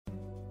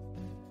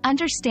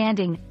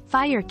Understanding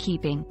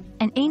firekeeping,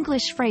 an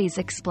English phrase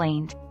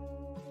explained.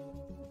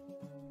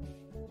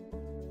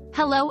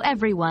 Hello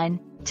everyone.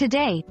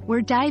 Today,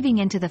 we're diving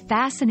into the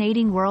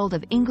fascinating world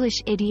of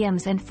English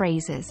idioms and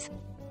phrases.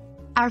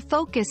 Our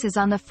focus is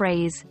on the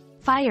phrase,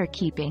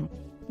 firekeeping.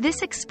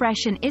 This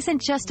expression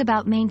isn't just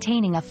about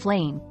maintaining a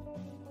flame.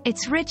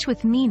 It's rich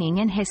with meaning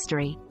and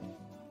history.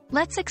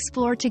 Let's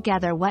explore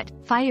together what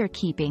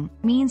firekeeping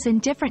means in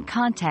different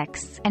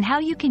contexts and how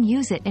you can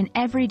use it in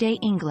everyday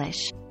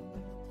English.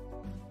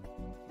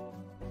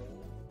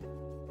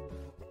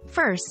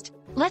 First,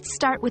 let's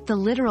start with the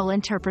literal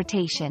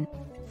interpretation.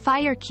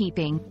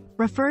 Firekeeping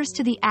refers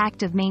to the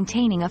act of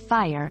maintaining a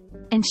fire,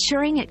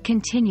 ensuring it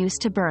continues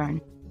to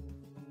burn.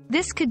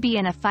 This could be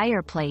in a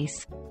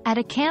fireplace, at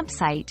a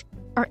campsite,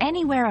 or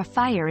anywhere a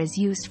fire is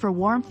used for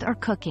warmth or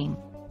cooking.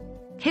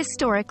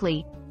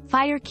 Historically,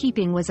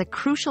 firekeeping was a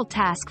crucial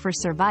task for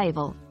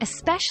survival,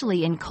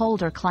 especially in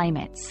colder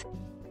climates.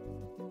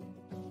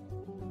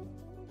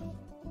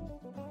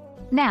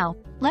 Now,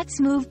 let's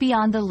move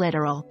beyond the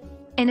literal.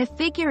 In a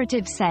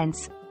figurative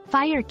sense,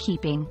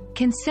 firekeeping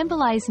can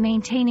symbolize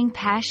maintaining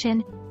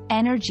passion,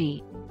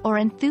 energy, or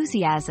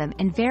enthusiasm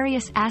in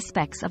various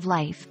aspects of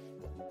life.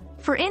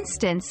 For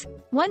instance,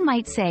 one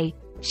might say,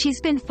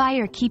 she's been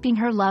firekeeping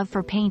her love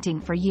for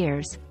painting for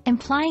years,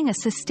 implying a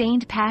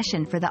sustained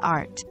passion for the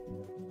art.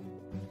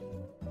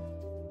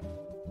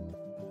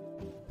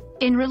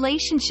 In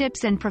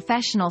relationships and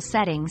professional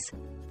settings,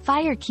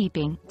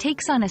 firekeeping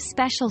takes on a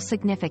special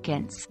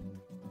significance.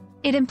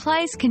 It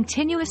implies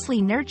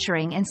continuously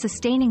nurturing and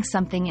sustaining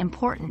something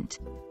important.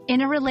 In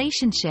a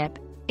relationship,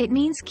 it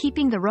means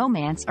keeping the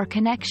romance or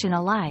connection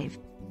alive.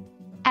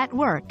 At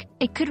work,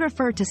 it could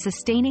refer to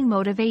sustaining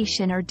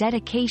motivation or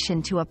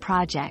dedication to a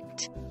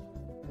project.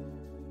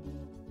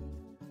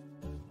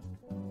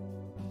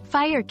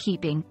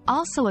 Firekeeping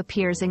also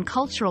appears in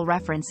cultural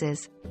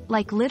references,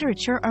 like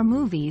literature or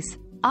movies,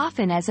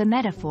 often as a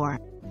metaphor.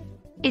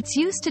 It's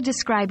used to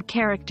describe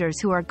characters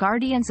who are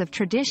guardians of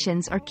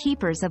traditions or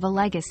keepers of a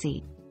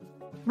legacy.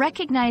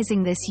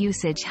 Recognizing this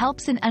usage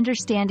helps in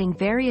understanding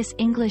various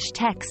English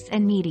texts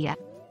and media.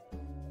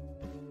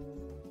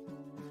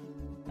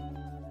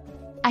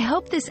 I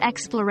hope this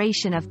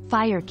exploration of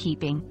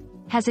firekeeping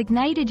has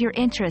ignited your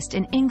interest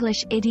in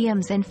English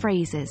idioms and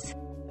phrases.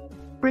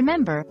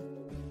 Remember,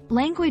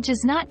 language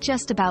is not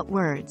just about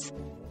words,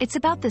 it's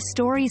about the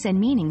stories and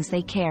meanings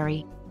they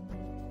carry.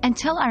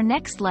 Until our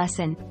next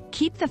lesson,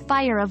 keep the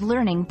fire of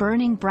learning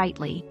burning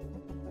brightly.